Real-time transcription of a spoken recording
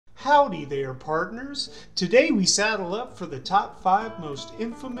Howdy there, partners. Today we saddle up for the top 5 most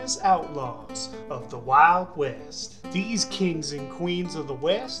infamous outlaws of the Wild West. These kings and queens of the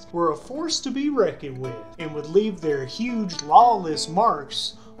West were a force to be reckoned with and would leave their huge lawless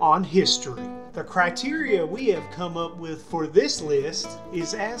marks on history. The criteria we have come up with for this list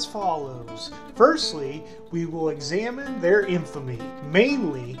is as follows. Firstly, we will examine their infamy.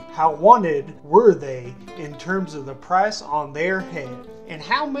 Mainly, how wanted were they in terms of the price on their head, and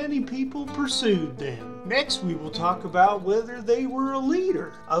how many people pursued them. Next, we will talk about whether they were a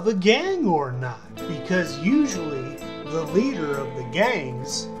leader of a gang or not, because usually the leader of the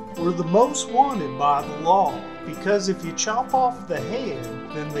gangs were the most wanted by the law. Because if you chop off the head,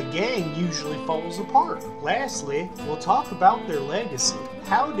 then the gang usually falls apart. Lastly, we'll talk about their legacy.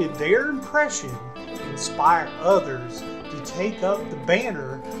 How did their impression inspire others to take up the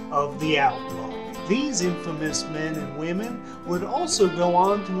banner of the outlaw? These infamous men and women would also go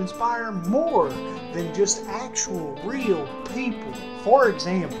on to inspire more than just actual real people. For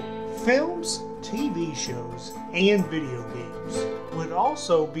example, films, TV shows, and video games would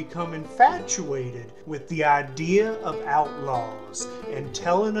also become infatuated with the idea of outlaws and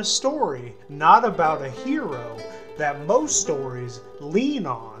telling a story not about a hero that most stories lean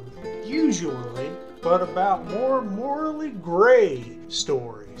on, usually, but about more morally gray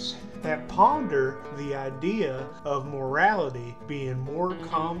stories that ponder the idea of morality being more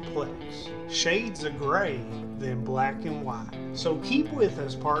complex, shades of gray than black and white. So keep with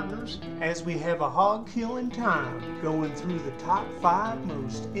us, partners, as we have a hog-killing time going through the top 5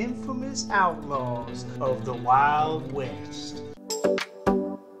 most infamous outlaws of the Wild West.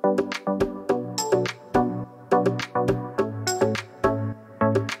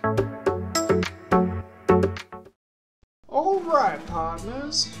 Alright,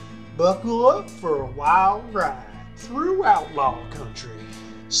 partners, buckle up for a wild ride through outlaw country,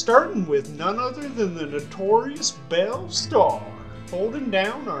 starting with none other than the notorious Belle Starr, holding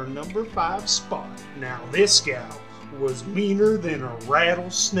down our number 5 spot. Now this gal was meaner than a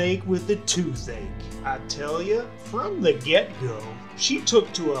rattlesnake with a toothache. I tell ya, from the get-go, she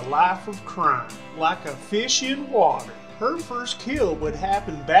took to a life of crime, like a fish in water. Her first kill would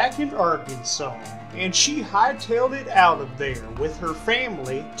happen back in Arkansas, and she hightailed it out of there with her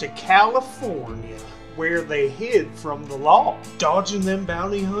family to California, where they hid from the law, dodging them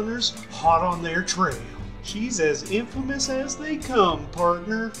bounty hunters hot on their trail. She's as infamous as they come,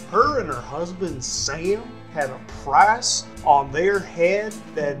 partner. Her and her husband Sam had a price on their head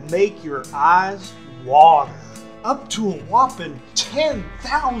that'd make your eyes water, up to a whopping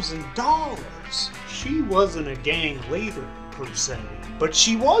 $10,000. She wasn't a gang leader, per se, but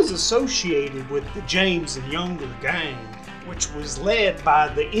she was associated with the James and Younger gang, which was led by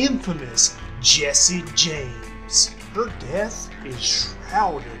the infamous Jesse James. Her death is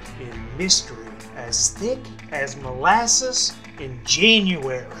shrouded in mystery, as thick as molasses in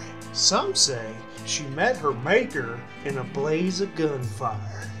January. Some say she met her maker in a blaze of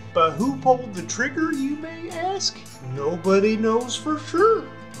gunfire. But who pulled the trigger, you may ask? Nobody knows for sure.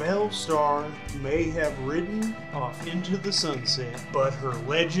 Belle Starr may have ridden off into the sunset, but her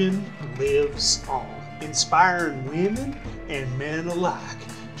legend lives on, inspiring women and men alike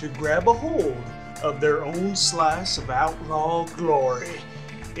to grab a hold of their own slice of outlaw glory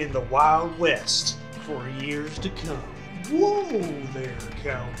in the Wild West for years to come. Whoa there,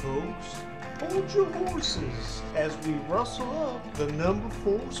 cowpokes. Hold your horses as we rustle up the number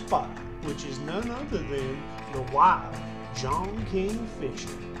 4 spot, which is none other than the wild John King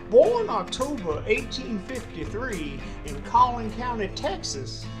Fisher. Born October 1853 in Collin County,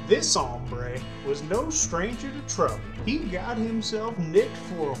 Texas, this hombre was no stranger to trouble. He got himself nicked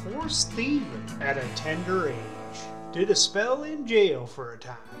for horse thieving at a tender age. Did a spell in jail for a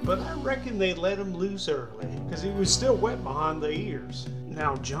time, but I reckon they let him loose early, because he was still wet behind the ears.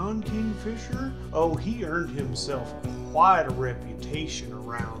 Now John King Fisher, oh, he earned himself quite a reputation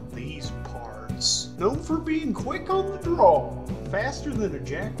around these parts. Known for being quick on the draw, faster than a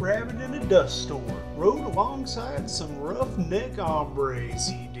jackrabbit in a dust storm. Rode alongside some roughneck hombres,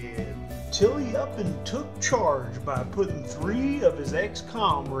 he did, till he up and took charge by putting 3 of his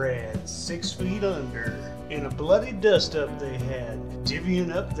ex-comrades 6 feet under in a bloody dust-up they had,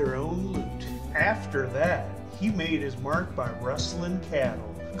 divvying up their own loot. After that, he made his mark by rustling cattle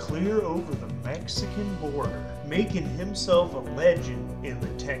clear over the Mexican border, making himself a legend in the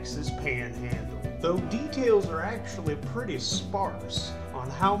Texas Panhandle. Though details are actually pretty sparse on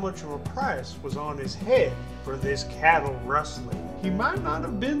how much of a price was on his head for this cattle rustling. He might not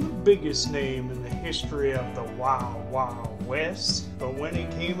have been the biggest name in the history of the Wild Wild West, but when it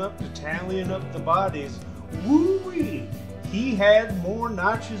came up to tallying up the bodies, woo-wee, He had more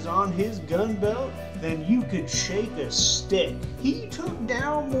notches on his gun belt than you could shake a stick. He took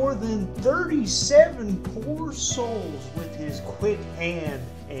down more than 37 poor souls with his quick hand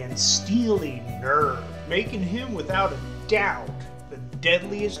and steely nerve, making him without a doubt the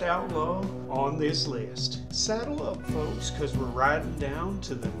deadliest outlaw on this list. Saddle up, folks, because we're riding down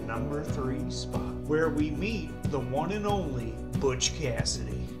to the number 3 spot, where we meet the one and only Butch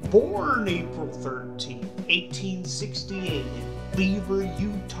Cassidy. Born April 13, 1868 in Beaver,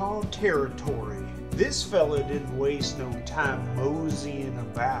 Utah Territory, this fella didn't waste no time moseying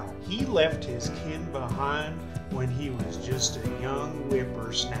about. He left his kin behind when he was just a young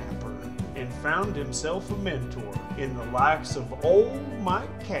whippersnapper and found himself a mentor in the likes of old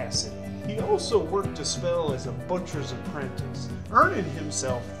Mike Cassidy. He also worked a spell as a butcher's apprentice, earning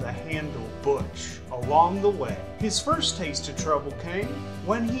himself the handle Butch along the way. His first taste of trouble came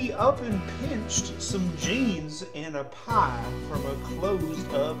when he up and pinched some jeans and a pie from a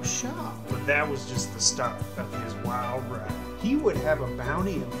closed-up shop. But that was just the start of his wild ride. He would have a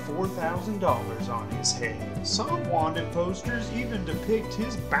bounty of $4,000 on his head. Some wanted posters even depict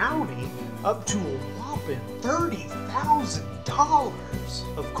his bounty up to a whopping $30,000.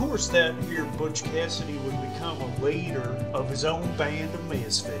 Of course, that here Butch Cassidy would become a leader of his own band of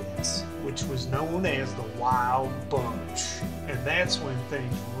misfits, which was known as the Wild Bunch. And that's when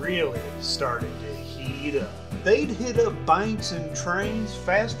things really started to heat up. They'd hit up banks and trains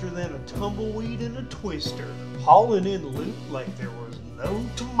faster than a tumbleweed in a twister, hauling in loot like there was no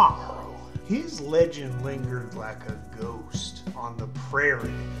tomorrow. His legend lingered like a ghost on the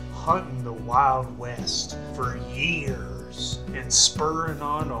prairie, hunting the Wild West for years and spurring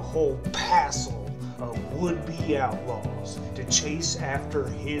on a whole passel of would-be outlaws to chase after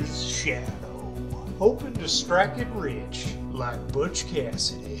his shadow, hoping to strike it rich like Butch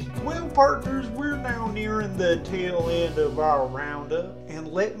Cassidy. Well, partners, we're now nearing the tail end of our roundup, and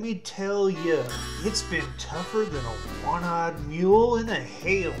let me tell you, it's been tougher than a one-eyed mule in a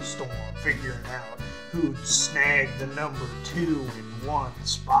hailstorm figuring out who'd snag the number 2 in 1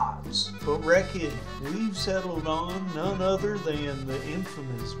 spots. But reckon we've settled on none other than the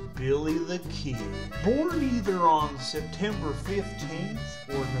infamous Billy the Kid. Born either on September 15th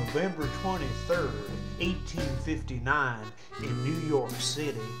or November 23rd, 1859 in New York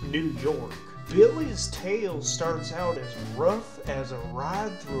City, New York. Billy's tale starts out as rough as a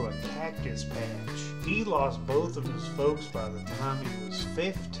ride through a cactus patch. He lost both of his folks by the time he was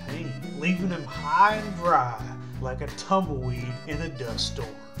 15, leaving him high and dry like a tumbleweed in a dust storm.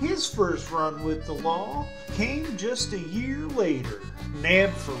 His first run with the law came just a year later,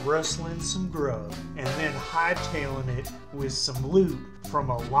 nabbed for rustling some grub and then hightailing it with some loot from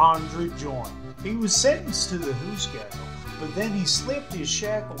a laundry joint. He was sentenced to the hoosgow, but then he slipped his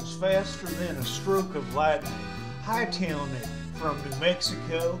shackles faster than a stroke of lightning, hightailing it from New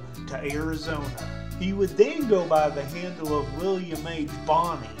Mexico to Arizona. He would then go by the handle of William H.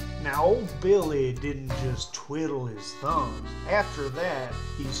 Bonney. Now, old Billy didn't just twiddle his thumbs. After that,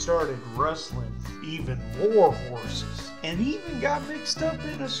 he started rustling even more horses, and even got mixed up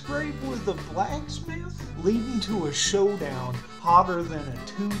in a scrape with a blacksmith, leading to a showdown hotter than a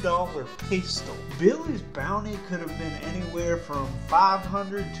 $2 pistol. Billy's bounty could have been anywhere from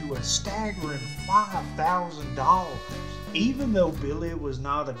 $500 to a staggering $5,000. Even though Billy was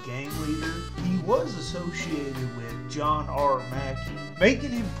not a gang leader, he was associated with John R. Mackey,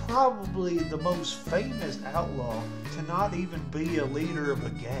 making him probably the most famous outlaw to not even be a leader of a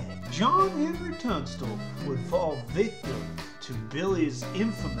gang. John Henry Tunstall would fall victim to Billy's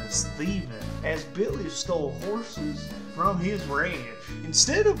infamous thieving, as Billy stole horses from his ranch.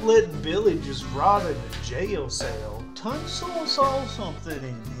 Instead of letting Billy just rot in a jail cell, Tunstall saw something in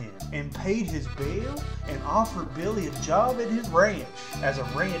him and paid his bail and offered Billy a job at his ranch as a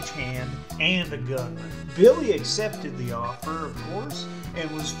ranch hand and a gunman. Billy accepted the offer, of course, and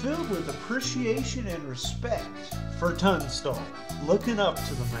was filled with appreciation and respect for Tunstall, looking up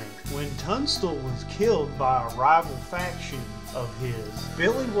to the man. When Tunstall was killed by a rival faction of his,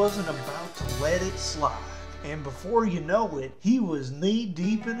 Billy wasn't about to let it slide. And before you know it, he was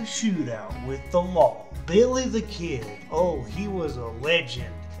knee-deep in a shootout with the law. Billy the Kid, oh, he was a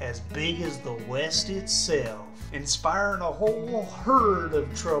legend as big as the West itself, inspiring a whole herd of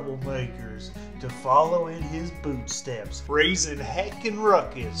troublemakers to follow in his footsteps, raising heck and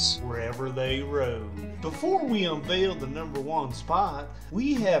ruckus wherever they rode. Before we unveil the number 1 spot,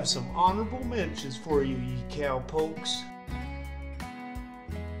 we have some honorable mentions for you, ye cowpokes.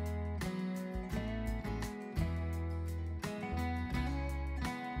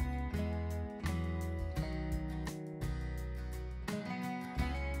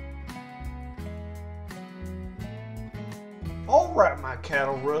 Alright, my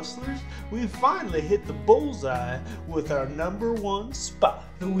cattle rustlers, we've finally hit the bullseye with our #1 spot,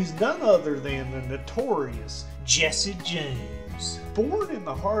 who is none other than the notorious Jesse James. Born in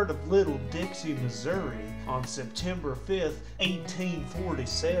the heart of Little Dixie, Missouri on September 5th,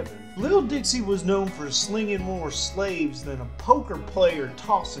 1847, Little Dixie was known for slinging more slaves than a poker player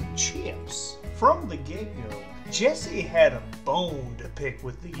tossing chips. From the get-go, Jesse had a bone to pick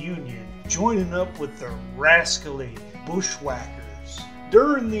with the Union, joining up with the rascally bushwhackers.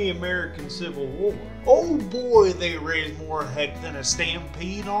 During the American Civil War, oh boy, they raised more heck than a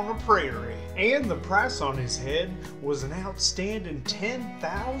stampede on a prairie. And the price on his head was an outstanding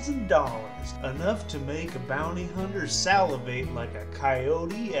 $10,000, enough to make a bounty hunter salivate like a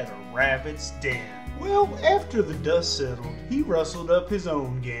coyote at a rabbit's den. Well, after the dust settled, he rustled up his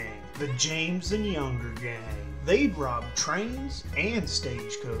own gang, the James and Younger gang. They'd rob trains and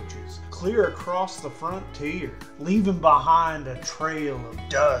stagecoaches clear across the frontier, leaving behind a trail of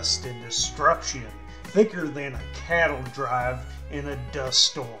dust and destruction, thicker than a cattle drive in a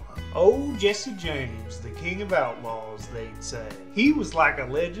dust storm. Oh, Jesse James, the king of outlaws, they'd say. He was like a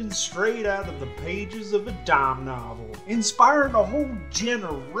legend straight out of the pages of a dime novel, inspiring a whole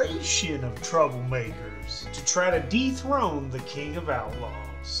generation of troublemakers to try to dethrone the king of outlaws.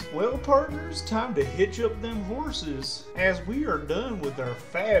 Well, partners, time to hitch up them horses, as we are done with our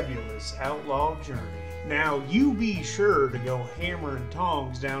fabulous outlaw journey. Now, you be sure to go hammering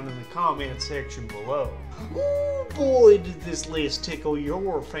tongs down in the comment section below. Ooh boy, did this list tickle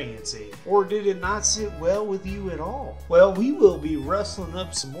your fancy, or did it not sit well with you at all? Well, we will be rustling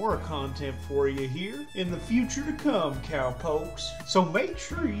up some more content for you here in the future to come, cowpokes. So make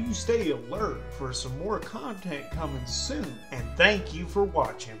sure you stay alert for some more content coming soon. And thank you for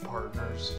watching, partners.